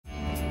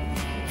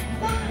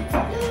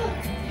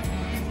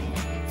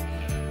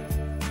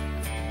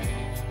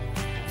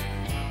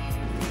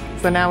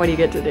So now what do you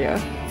get to do?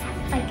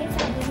 I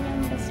guess I bring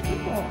them to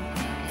school.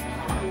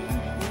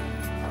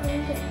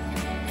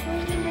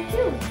 Where's number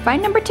 2?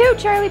 Find number 2,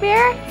 Charlie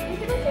Bear.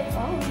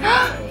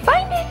 Oh.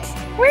 Find it.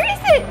 Where is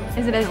it?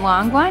 Is it a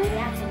long one?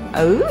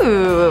 Yeah.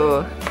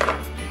 Ooh.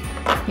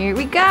 Here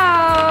we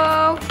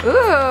go.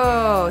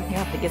 Ooh. You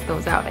have to get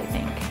those out, I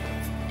think.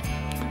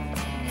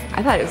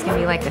 I thought it was gonna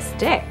be like a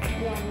stick.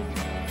 Yeah.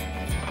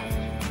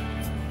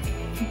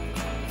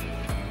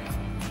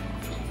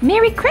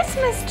 Merry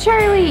Christmas,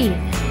 Charlie.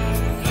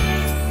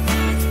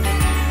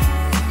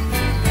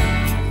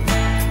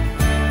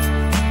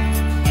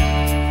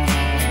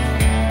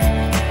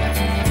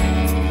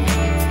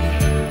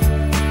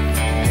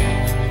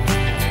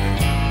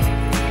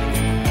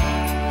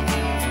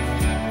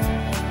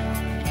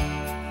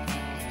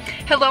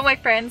 Hello my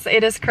friends,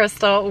 it is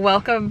Crystal.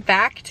 Welcome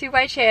back to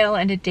my channel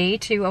and to day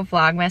 2 of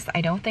Vlogmas. I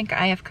don't think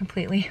I have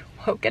completely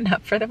woken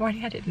up for the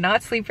morning. I did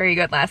not sleep very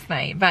good last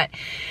night, but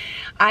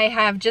I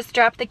have just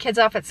dropped the kids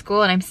off at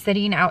school and I'm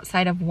sitting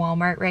outside of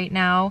Walmart right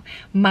now.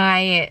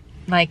 My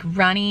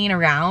running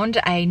around,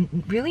 I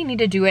really need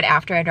to do it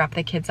after I drop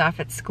the kids off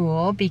at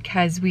school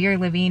because we are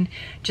living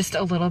just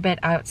a little bit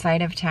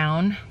outside of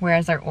town,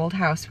 whereas our old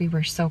house, we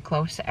were so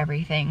close to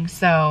everything.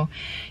 So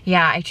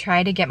yeah, I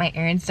try to get my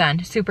errands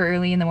done super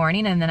early in the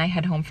morning and then I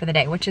head home for the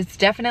day, which is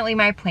definitely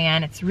my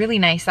plan. It's really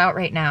nice out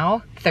right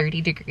now. 30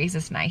 degrees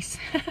is nice.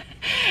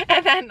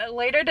 And then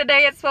later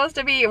today it's supposed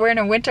to be, we're in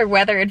a winter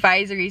weather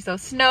advisory, so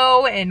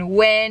snow and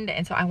wind,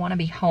 and so I want to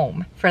be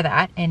home for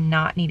that and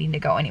not needing to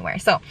go anywhere.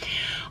 So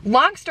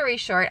long story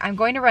short, I'm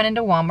going to run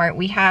into Walmart.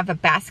 We have a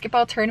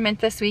basketball tournament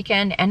this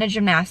weekend and a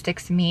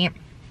gymnastics meet.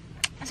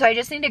 So I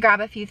just need to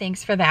grab a few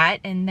things for that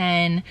and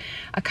then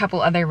a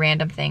couple other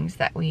random things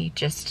that we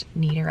just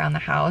need around the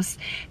house.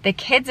 The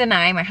kids and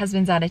I, my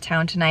husband's out of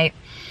town tonight,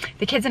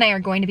 the kids and I are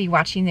going to be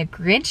watching the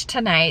Grinch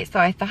tonight, so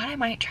I thought I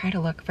might try to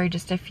look for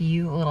just a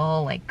few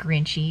little like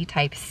Grinchy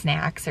type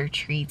snacks or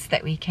treats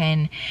that we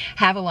can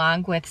have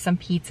along with some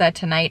pizza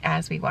tonight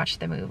as we watch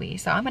the movie.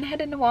 So I'm gonna head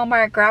into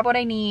Walmart, grab what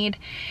I need,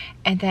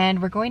 and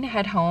then we're going to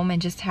head home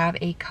and just have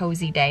a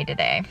cozy day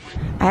today.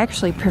 I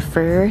actually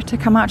prefer to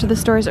come out to the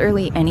stores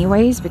early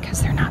anyways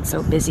because they're not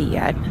so busy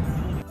yet.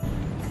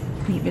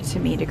 Leave it to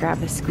me to grab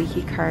the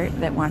squeaky cart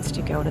that wants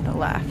to go to the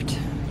left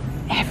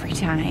every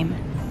time.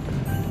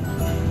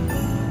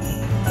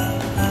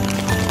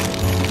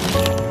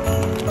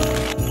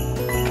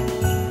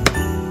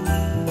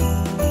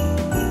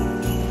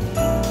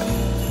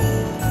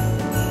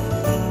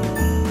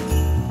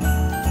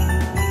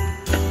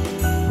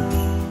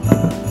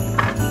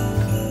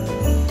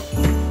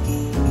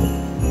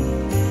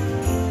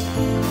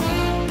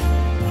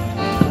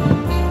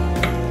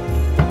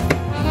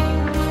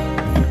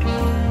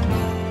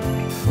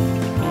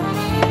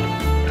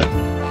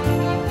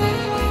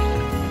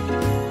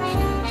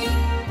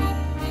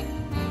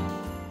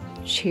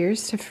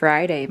 Cheers to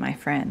Friday, my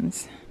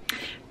friends.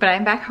 But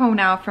I'm back home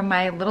now from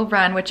my little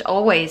run, which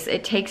always,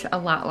 it takes a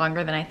lot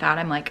longer than I thought.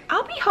 I'm like,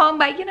 I'll be home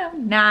by,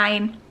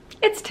 9.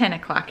 It's 10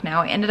 o'clock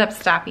now. I ended up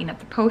stopping at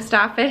the post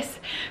office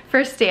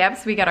for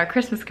stamps. We got our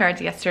Christmas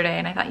cards yesterday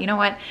and I thought, you know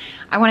what?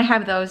 I want to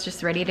have those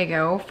just ready to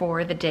go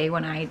for the day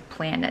when I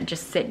plan to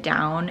just sit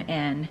down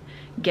and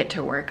get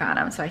to work on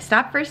them. So I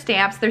stopped for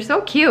stamps. They're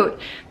so cute.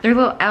 They're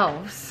little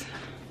elves.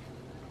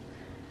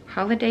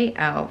 Holiday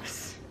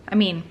elves. I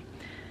mean,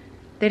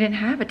 they didn't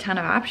have a ton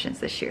of options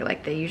this year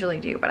like they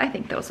usually do, but I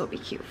think those will be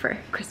cute for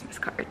Christmas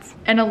cards.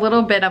 And a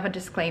little bit of a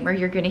disclaimer,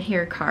 you're gonna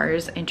hear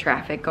cars and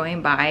traffic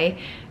going by.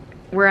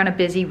 We're on a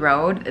busy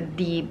road.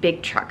 The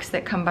big trucks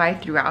that come by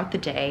throughout the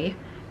day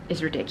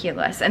is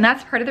ridiculous. And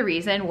that's part of the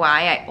reason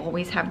why I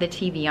always have the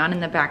TV on in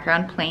the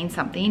background playing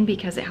something,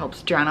 because it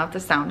helps drown out the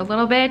sound a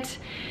little bit.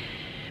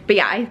 But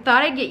yeah, I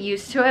thought I'd get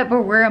used to it,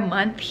 but we're a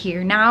month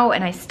here now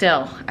and I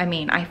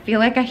feel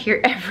like I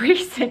hear every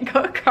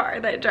single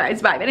car that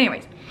drives by. But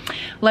anyways,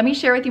 let me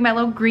share with you my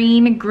little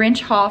green Grinch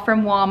haul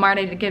from Walmart.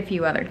 I did get a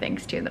few other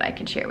things too that I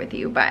can share with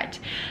you, but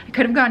I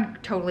could have gone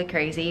totally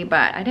crazy,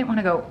 but I didn't want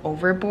to go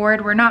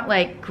overboard. We're not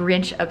like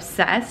Grinch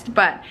obsessed,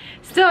 but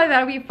still I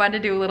thought it'd be fun to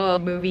do a little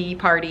movie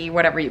party,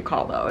 whatever you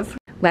call those.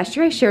 Last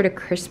year I shared a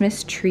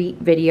Christmas treat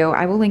video.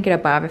 I will link it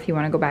above if you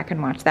want to go back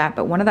and watch that.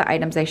 But one of the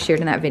items I shared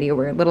in that video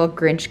were little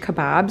Grinch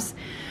kebabs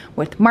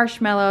with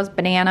marshmallows,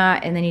 banana,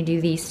 and then you do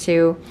these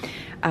two.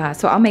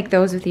 So I'll make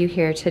those with you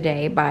here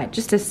today, but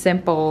just a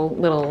simple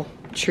little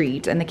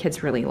treat, and the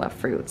kids really love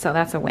fruit, so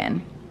that's a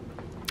win.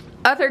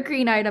 Other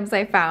green items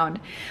I found.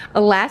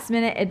 A last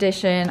minute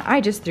addition, I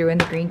just threw in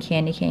the green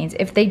candy canes.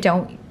 If they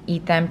don't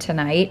eat them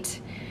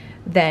tonight,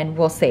 then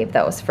we'll save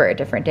those for a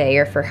different day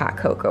or for hot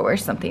cocoa or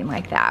something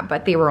like that.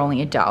 But they were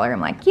only $1. I'm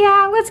like,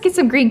 yeah, let's get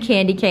some green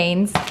candy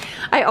canes.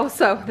 I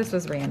also, this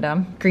was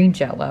random, green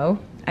Jell-O.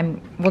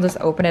 We'll just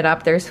open it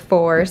up. There's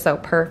 4, so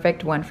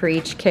perfect, 1 for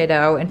each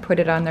kiddo, and put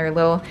it on their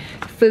little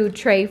food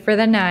tray for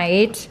the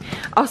night.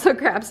 Also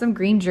grab some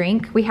green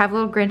drink. We have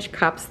little Grinch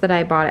cups that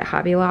I bought at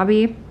Hobby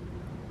Lobby.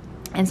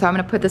 And so I'm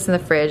gonna put this in the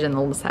fridge and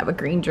we'll just have a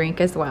green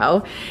drink as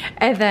well.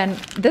 And then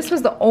this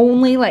was the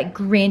only like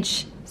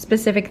Grinch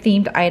specific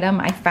themed item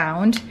I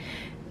found.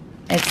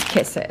 It's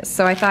kisses.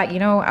 So I thought, you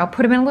know, I'll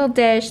put them in a little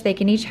dish. They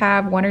can each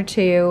have 1 or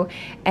 2,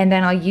 and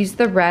then I'll use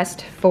the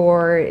rest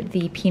for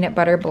the peanut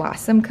butter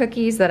blossom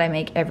cookies that I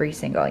make every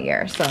single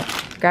year. So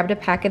grabbed a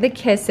pack of the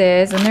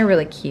kisses, and they're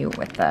really cute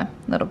with the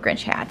little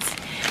Grinch hats.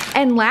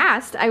 And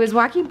last, I was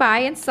walking by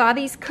and saw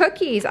these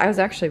cookies. I was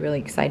actually really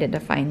excited to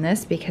find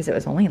this because it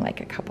was only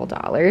like a couple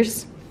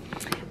dollars.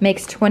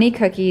 Makes 20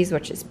 cookies,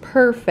 which is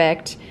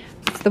perfect.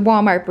 It's the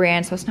Walmart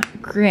brand, so it's not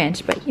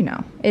Grinch, but you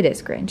know, it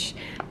is Grinch.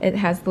 It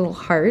has little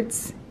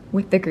hearts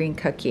with the green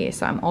cookie.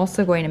 So I'm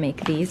also going to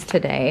make these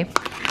today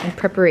in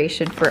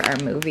preparation for our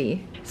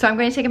movie. So I'm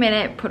going to take a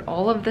minute, put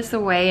all of this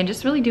away, and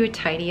just really do a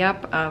tidy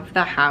up of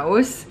the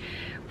house.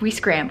 We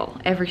scramble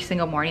every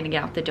single morning to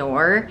get out the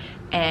door,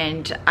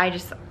 and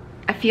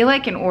I feel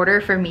like in order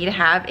for me to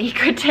have a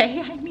good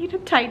day, I need a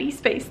tidy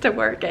space to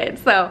work in.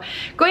 So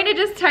going to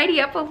just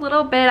tidy up a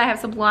little bit. I have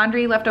some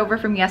laundry left over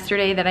from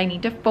yesterday that I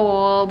need to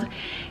fold.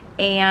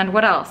 And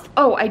what else?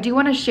 Oh, I do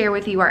want to share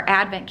with you our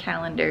advent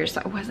calendars.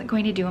 So I wasn't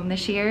going to do them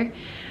this year,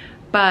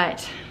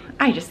 but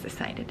I just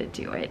decided to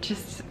do it.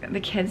 Just the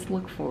kids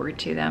look forward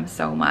to them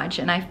so much,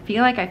 and I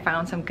feel like I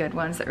found some good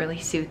ones that really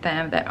suit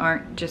them, that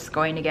aren't just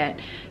going to get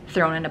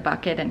thrown in a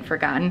bucket and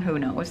forgotten. Who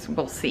knows?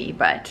 We'll see,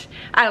 but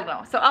I don't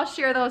know. So I'll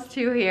share those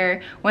two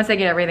here once I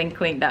get everything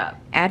cleaned up.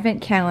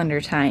 Advent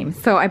calendar time.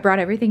 So I brought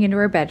everything into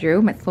our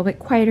bedroom. It's a little bit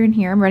quieter in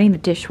here. I'm running the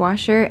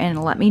dishwasher,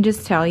 and let me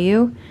just tell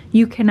you,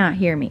 you cannot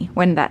hear me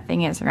when that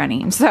thing is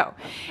running. So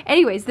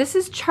anyways, this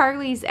is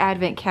Charlie's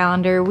advent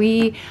calendar.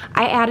 I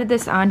added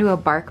this onto a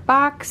bark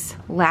box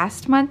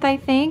last month, I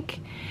think,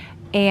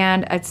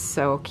 and it's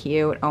so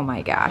cute. Oh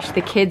my gosh,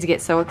 the kids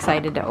get so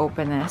excited to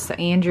open this. So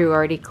Andrew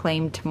already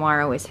claimed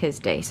tomorrow is his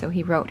day, so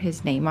he wrote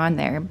his name on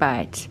there.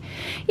 But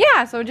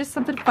yeah, so just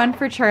something fun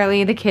for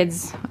Charlie. The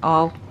kids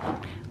all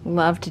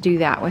love to do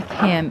that with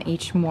him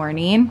each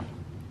morning.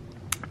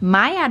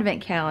 My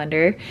advent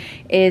calendar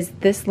is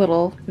this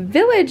little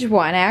village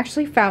one. I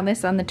actually found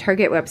this on the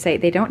Target website.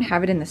 They don't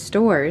have it in the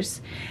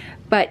stores,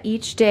 but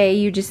each day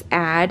you just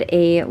add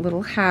a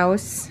little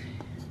house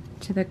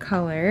to the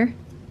color.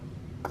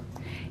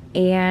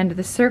 And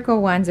the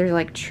circle ones are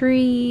like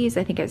trees.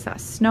 I think it's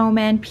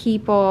snowmen,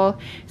 people.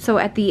 So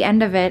at the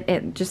end of it,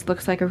 it just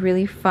looks like a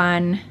really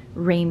fun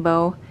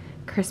rainbow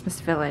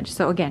Christmas village.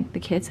 So again, the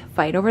kids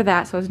fight over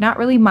that, so it's not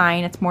really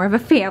mine. It's more of a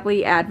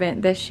family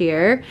advent this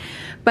year.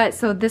 But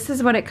so this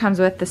is what it comes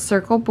with, the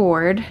circle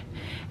board.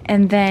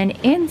 And then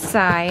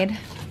inside,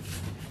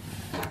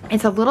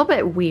 it's a little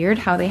bit weird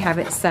how they have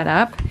it set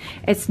up.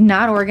 It's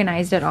not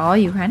organized at all.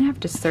 You kind of have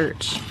to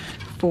search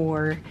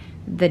for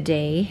the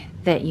day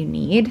that you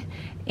need,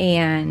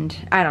 and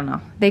I don't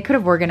know, they could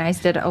have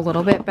organized it a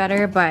little bit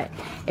better, but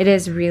it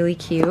is really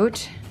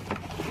cute.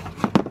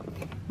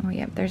 Oh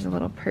yep, there's a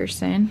little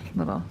person,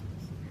 little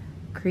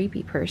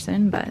creepy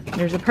person, but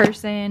there's a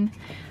person,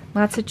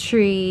 lots of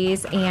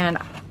trees, and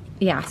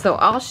yeah, so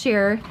I'll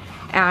share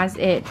as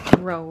it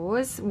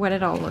grows what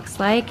it all looks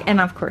like, and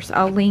of course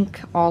I'll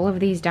link all of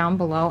these down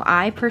below.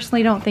 I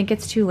personally don't think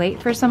it's too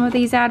late for some of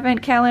these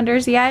advent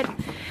calendars yet,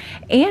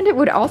 and it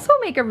would also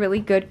make a really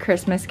good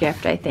Christmas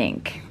gift, I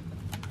think.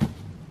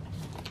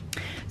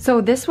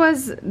 So this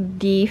was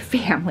the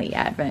family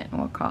advent,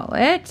 we'll call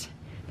it.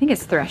 I think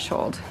it's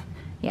Threshold.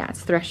 Yeah,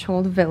 it's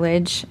Threshold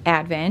Village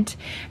Advent.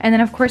 And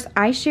then of course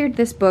I shared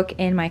this book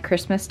in my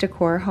Christmas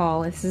decor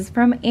haul. This is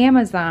from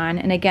Amazon,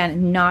 and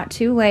again, not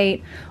too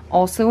late.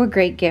 Also a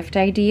great gift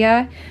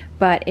idea,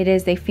 but it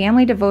is a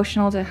family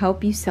devotional to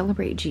help you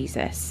celebrate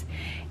Jesus.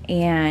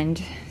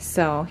 And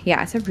so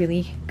yeah, it's a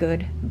really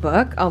good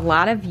book. A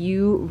lot of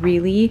you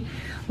really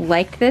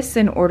liked this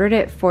and ordered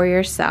it for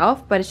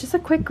yourself, but it's just a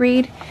quick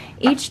read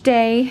each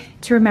day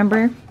to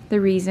remember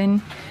the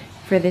reason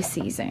for this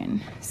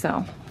season.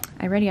 So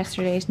I read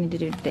yesterday's, need to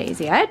do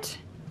today's yet.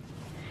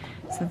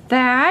 So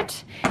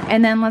that,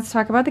 and then let's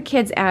talk about the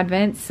kids'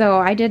 advent. So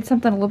I did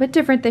something a little bit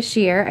different this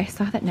year. I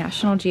saw that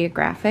National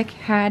Geographic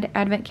had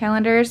advent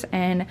calendars,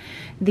 and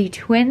the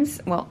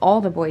twins, well,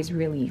 all the boys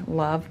really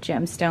love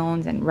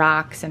gemstones and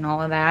rocks and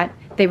all of that.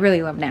 They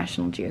really love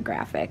National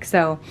Geographic.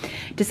 So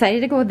decided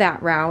to go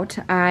that route.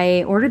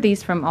 I ordered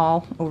these from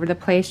all over the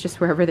place, just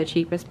wherever the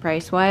cheapest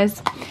price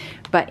was.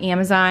 But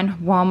Amazon,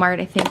 Walmart,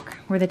 I think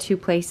were the two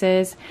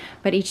places.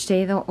 But each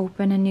day they'll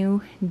open a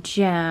new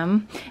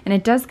gem. And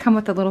it does come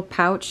with a little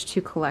pouch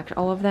to collect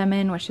all of them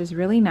in, which is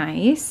really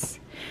nice.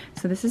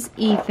 So this is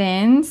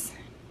Ethan's.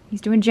 He's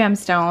doing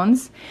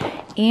gemstones.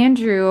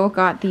 Andrew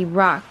got the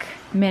rock,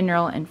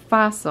 mineral, and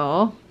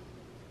fossil.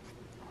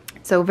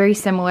 So very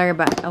similar,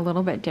 but a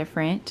little bit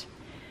different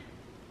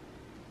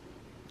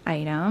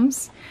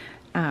items.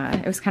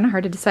 It was kind of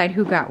hard to decide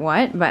who got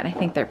what, but I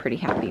think they're pretty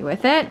happy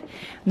with it.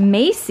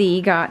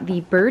 Macy got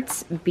the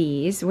Burt's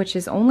Bees, which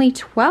is only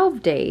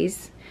 12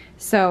 days.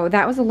 So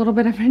that was a little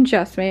bit of an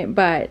adjustment,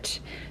 but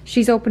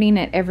she's opening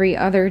it every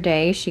other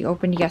day. She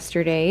opened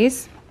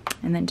yesterday's,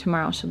 and then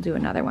tomorrow she'll do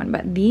another one.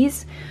 But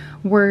these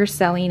were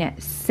selling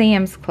at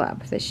Sam's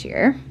Club this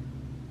year.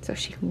 So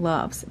she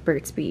loves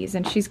Burt's Bees,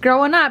 and she's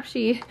growing up.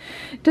 She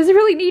doesn't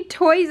really need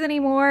toys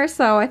anymore,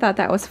 so I thought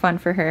that was fun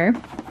for her.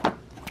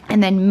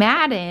 And then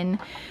Madden,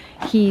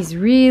 he's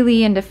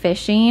really into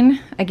fishing.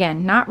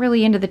 Again, not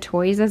really into the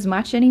toys as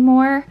much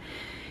anymore.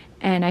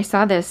 And I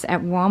saw this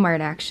at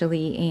Walmart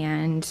actually,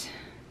 and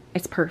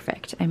it's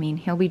perfect. I mean,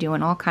 he'll be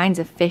doing all kinds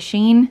of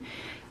fishing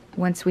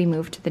once we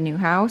move to the new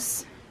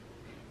house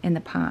in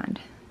the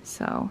pond.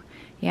 So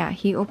yeah,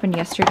 he opened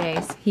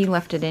yesterday. So he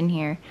left it in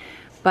here.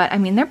 But I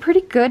mean, they're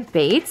pretty good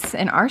baits,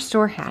 and our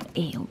store had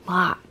a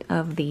lot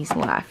of these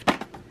left.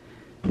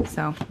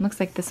 So looks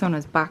like this one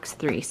was box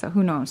 3, so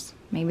who knows?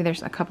 Maybe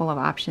there's a couple of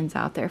options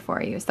out there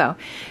for you. So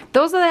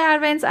those are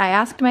the Advents. I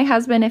asked my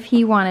husband if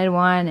he wanted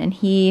one, and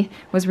he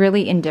was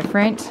really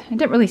indifferent. I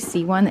didn't really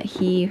see one that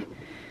he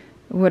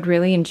would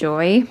really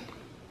enjoy.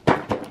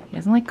 He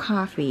doesn't like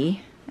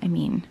coffee. I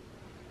mean,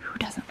 who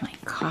doesn't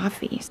like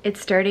coffee?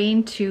 It's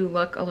starting to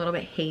look a little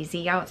bit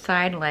hazy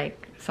outside,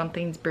 like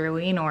something's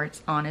brewing or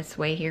it's on its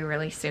way here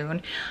really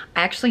soon.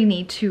 I actually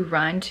need to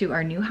run to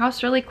our new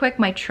house really quick.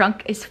 My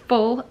trunk is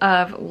full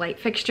of light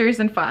fixtures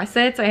and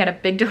faucets. I had a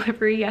big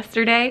delivery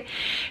yesterday.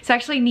 So I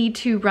actually need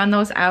to run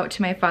those out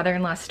to my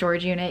father-in-law's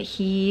storage unit.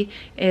 He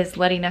is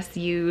letting us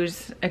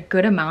use a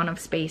good amount of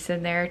space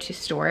in there to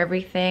store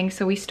everything.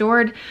 So we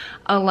stored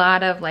a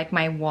lot of like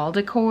my wall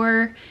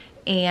decor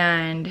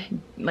and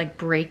like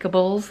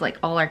breakables, like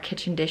all our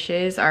kitchen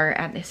dishes are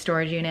at the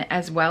storage unit,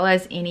 as well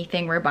as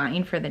anything we're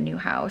buying for the new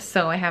house.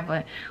 So I have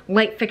a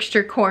light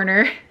fixture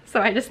corner,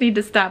 so I just need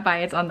to stop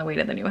by. It's on the way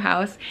to the new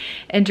house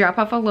and drop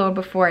off a load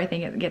before I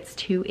think it gets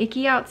too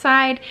icky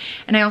outside.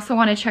 And I also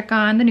want to check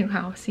on the new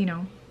house. You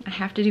know, I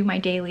have to do my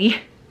daily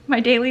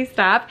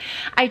stop.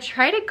 I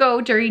try to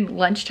go during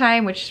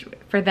lunchtime, which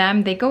for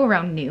them, they go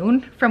around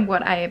noon from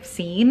what I have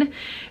seen.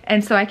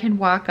 And so I can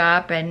walk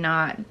up and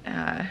not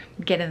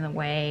get in the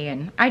way.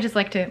 And I just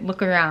like to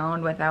look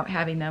around without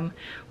having them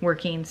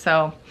working.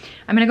 So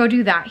I'm gonna go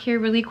do that here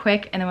really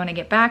quick. And then when I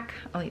get back,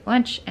 I'll eat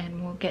lunch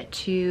and we'll get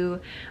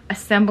to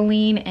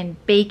assembling and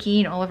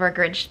baking all of our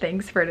Grinch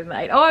things for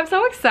tonight. Oh, I'm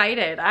so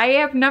excited. I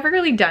have never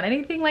really done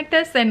anything like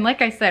this. And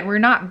like I said, we're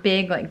not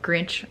big like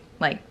Grinch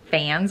like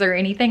fans or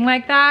anything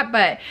like that,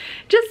 but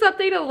just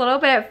something a little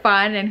bit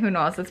fun, and who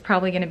knows, it's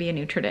probably gonna be a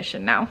new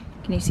tradition now.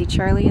 Can you see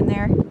Charlie in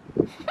there?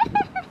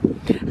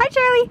 Hi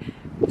Charlie!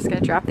 Just gonna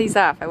drop these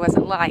off. I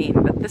wasn't lying,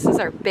 but this is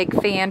our big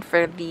fan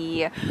for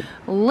the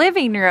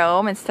living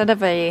room. Instead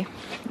of a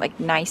like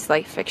nice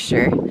light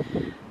fixture,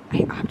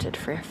 I opted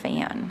for a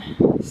fan.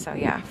 So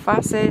yeah,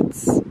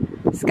 faucets,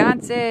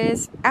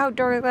 sconces,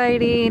 outdoor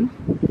lighting.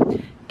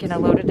 Gonna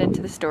load it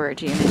into the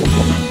storage unit.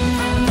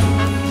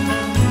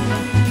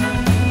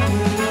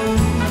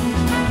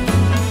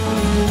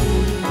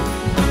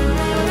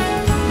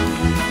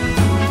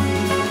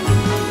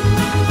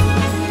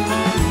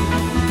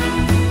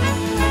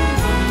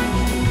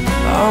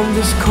 On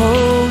this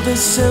cold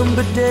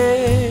December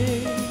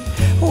day,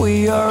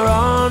 we are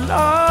on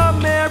our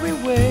merry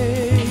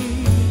way,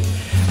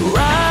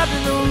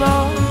 riding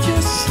along,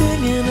 just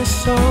singing a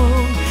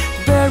song,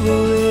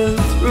 barreling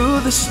through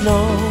the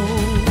snow.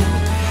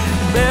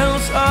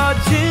 Bells are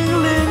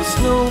jingling,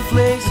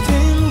 snowflakes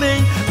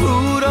tingling,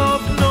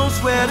 Rudolph knows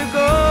where to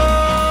go.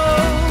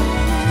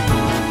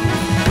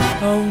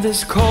 On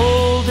this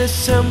cold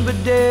December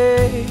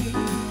day,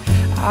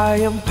 I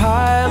am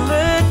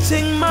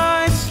piloting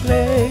my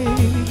sleigh.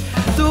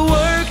 The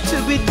work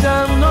to be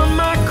done on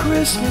my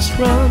Christmas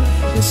run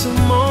is the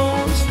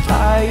most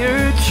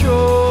tired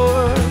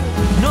chore.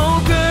 No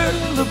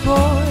girl or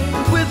boy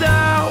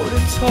without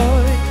a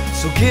toy,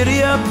 so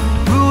giddy up,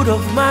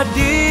 Rudolph, my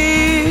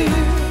dear.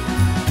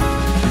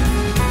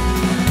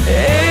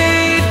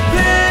 8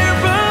 pair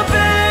of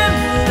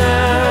antlers,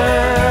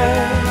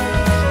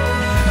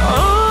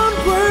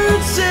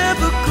 onwards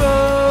ever go.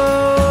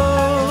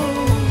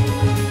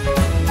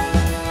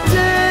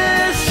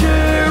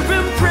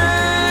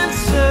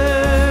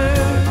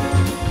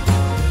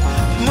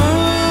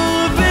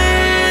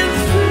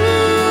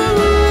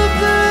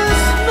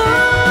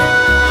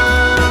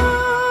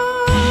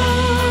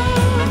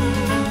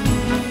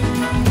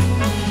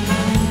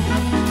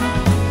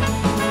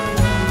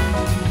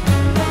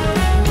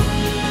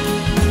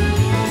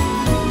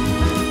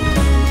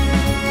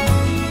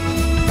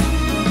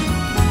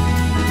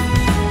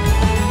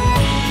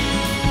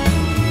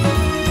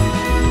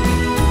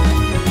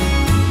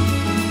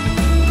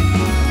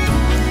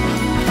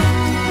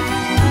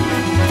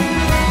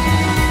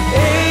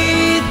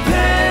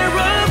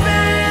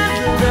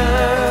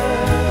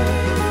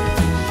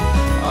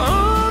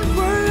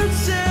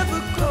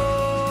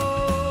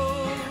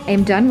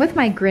 I'm done with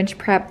my Grinch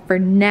prep for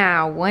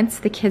now. Once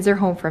the kids are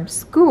home from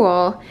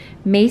school,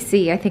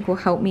 Macy, I think, will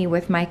help me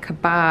with my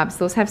kebabs.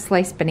 Those have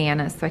sliced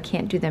bananas, so I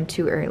can't do them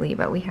too early,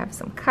 but we have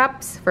some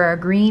cups for our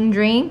green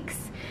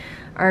drinks,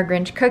 our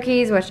Grinch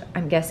cookies, which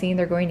I'm guessing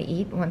they're going to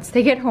eat once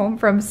they get home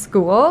from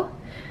school.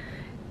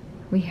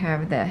 We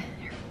have the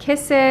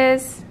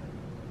kisses.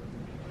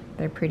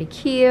 They're pretty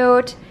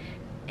cute.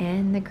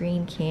 And the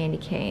green candy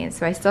cane.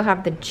 So I still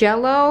have the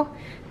Jell-O,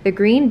 the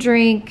green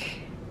drink,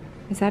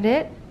 Is that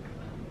it?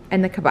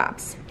 And the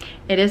kebabs.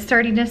 It is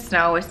starting to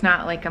snow. It's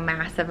not like a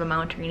massive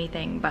amount or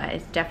anything, but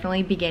it's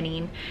definitely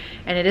beginning,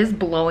 and it is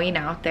blowing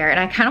out there. And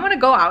I kind of want to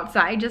go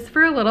outside just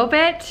for a little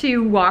bit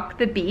to walk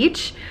the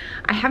beach.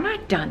 I have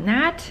not done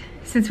that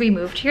since we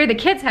moved here. The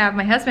kids have,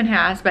 my husband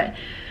has, but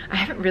I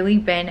haven't really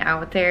been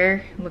out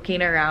there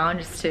looking around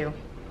just to,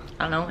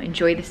 I don't know,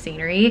 enjoy the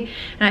scenery.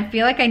 And I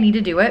feel like I need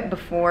to do it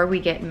before we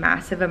get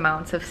massive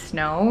amounts of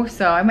snow.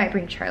 So I might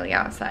bring Charlie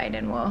outside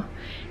and we'll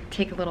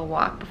take a little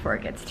walk before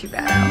it gets too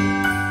bad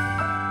out.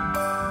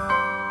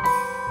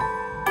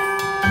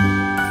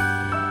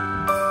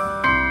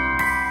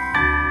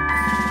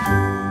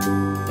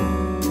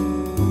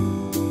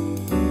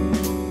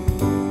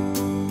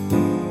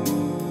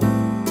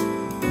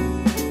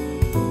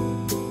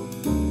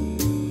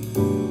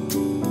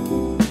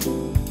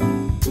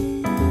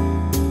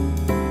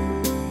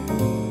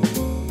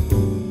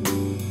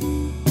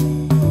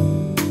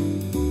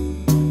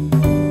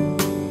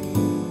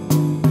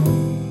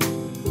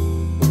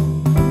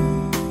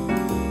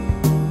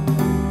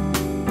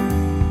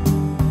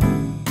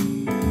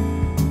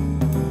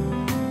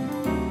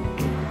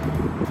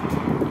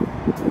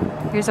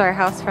 Here's our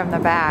house from the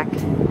back.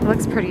 It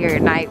looks prettier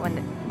at night when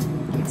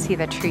you can see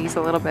the trees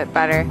a little bit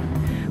better.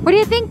 What do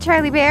you think,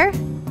 Charlie Bear?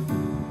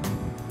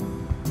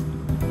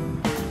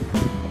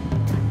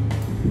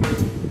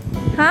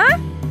 Huh?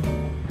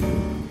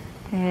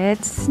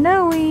 It's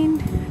snowing.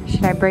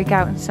 Should I break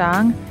out in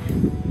song?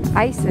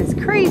 Ice is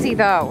crazy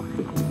though.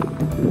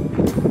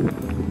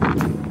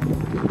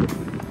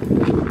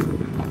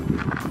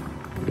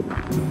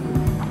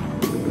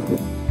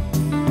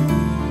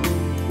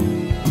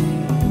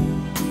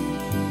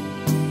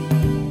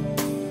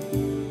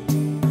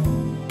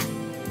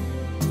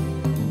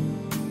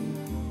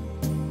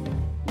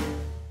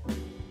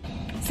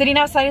 Sitting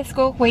outside of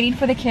school waiting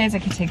for the kids. I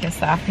can take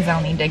this off because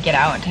I'll need to get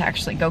out to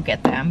actually go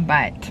get them,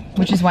 but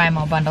which is why I'm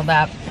all bundled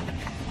up.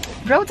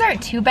 Roads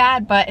aren't too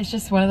bad, but it's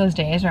just one of those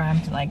days where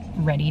I'm like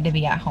ready to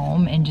be at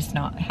home and just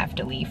not have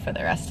to leave for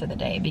the rest of the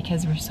day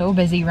because we're so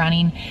busy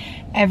running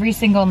every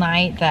single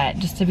night that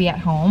just to be at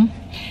home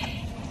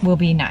will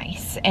be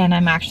nice. And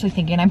I'm actually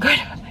thinking I'm going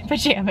to put my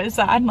pajamas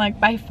on like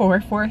by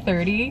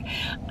 4:30.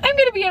 I'm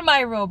gonna be in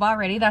my robe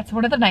already. That's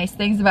one of the nice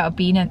things about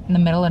being in the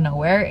middle of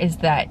nowhere is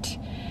that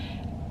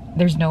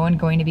there's no one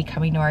going to be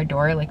coming to our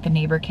door, like the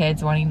neighbor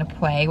kids wanting to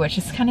play, which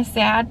is kind of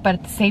sad, but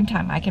at the same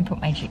time, I can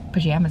put my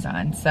pajamas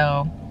on,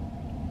 so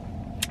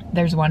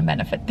there's one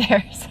benefit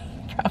there, so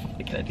I'm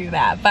probably gonna do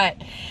that. But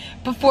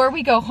before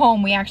we go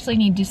home, we actually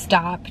need to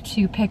stop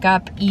to pick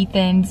up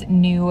Ethan's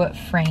new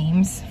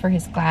frames for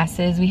his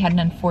glasses. We had an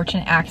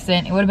unfortunate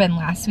accident. It would have been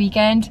last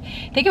weekend.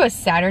 I think it was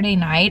Saturday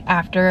night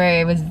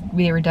after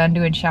we were done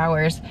doing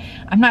showers.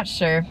 I'm not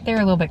sure. They were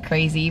a little bit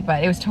crazy,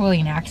 but it was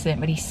totally an accident,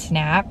 but he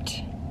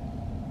snapped.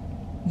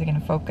 Is it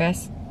gonna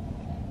focus?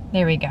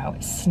 There we go.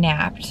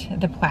 Snapped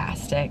the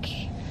plastic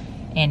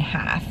in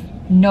half.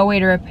 No way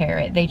to repair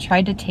it. They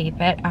tried to tape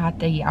it at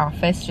the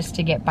office just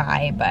to get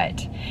by,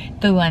 but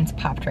the lens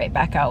popped right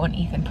back out when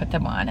Ethan put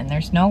them on, and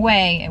there's no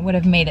way it would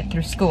have made it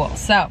through school.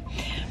 So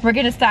we're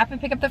gonna stop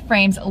and pick up the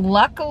frames.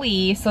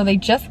 Luckily, so they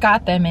just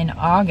got them in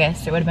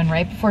August. It would have been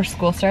right before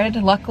school started.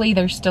 Luckily,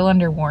 they're still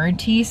under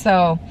warranty,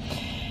 so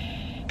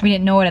we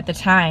didn't know it at the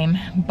time,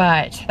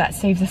 but that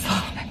saves us a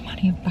little bit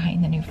of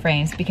buying the new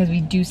frames because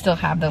we do still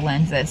have the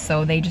lenses,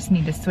 so they just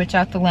need to switch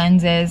out the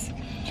lenses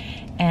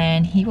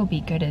and he will be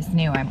good as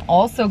new. I'm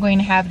also going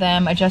to have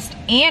them adjust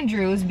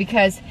Andrew's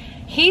because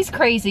he's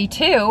crazy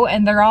too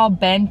and they're all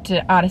bent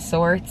out of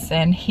sorts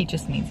and he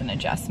just needs an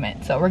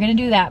adjustment. So we're gonna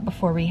do that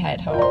before we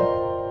head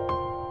home.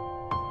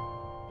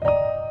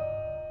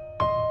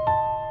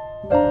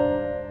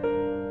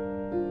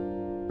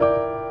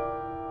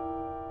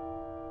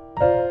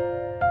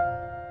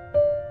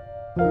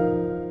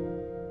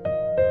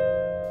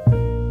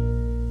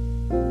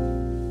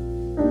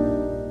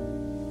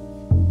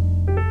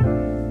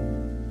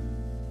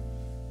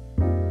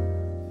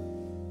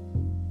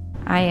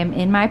 I am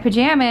in my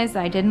pajamas,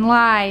 I didn't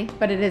lie,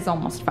 but it is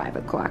almost 5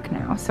 o'clock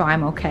now, so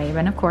I'm okay.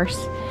 And of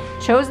course,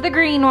 chose the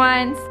green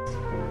ones.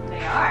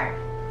 They are.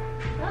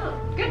 Oh,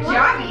 good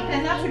job,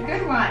 Ethan, that's a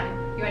good one.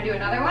 You wanna do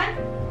another one?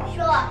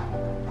 Sure.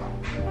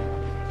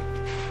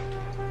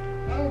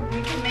 Oh,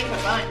 we can make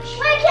a bunch.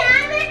 Wait,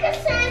 can I make a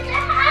Santa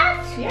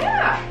hat?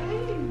 Yeah.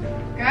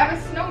 Grab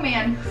a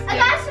snowman. I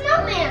got a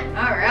snowman.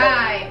 All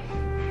right.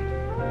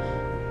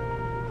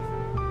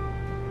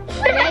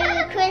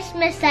 Merry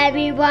Christmas,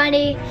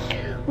 everybody.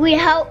 We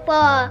hope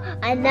for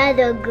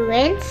another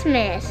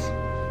Grinchmas.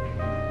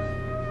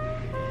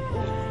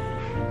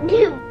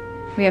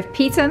 We have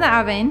pizza in the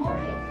oven.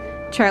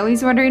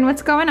 Charlie's wondering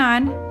what's going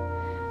on,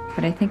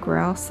 but I think we're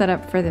all set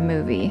up for the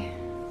movie.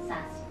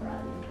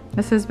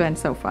 This has been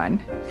so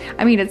fun.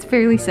 I mean, it's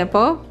fairly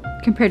simple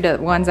compared to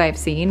the ones I've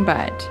seen,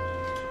 but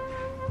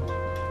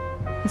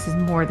this is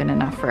more than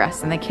enough for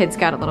us. And the kids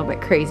got a little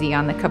bit crazy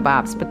on the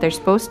kebabs, but they're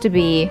supposed to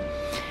be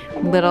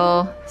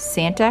little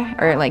Santa,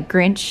 or like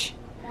Grinch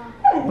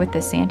with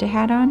the Santa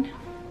hat on.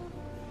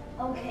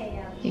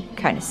 Okay. You can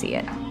kind of see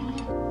it.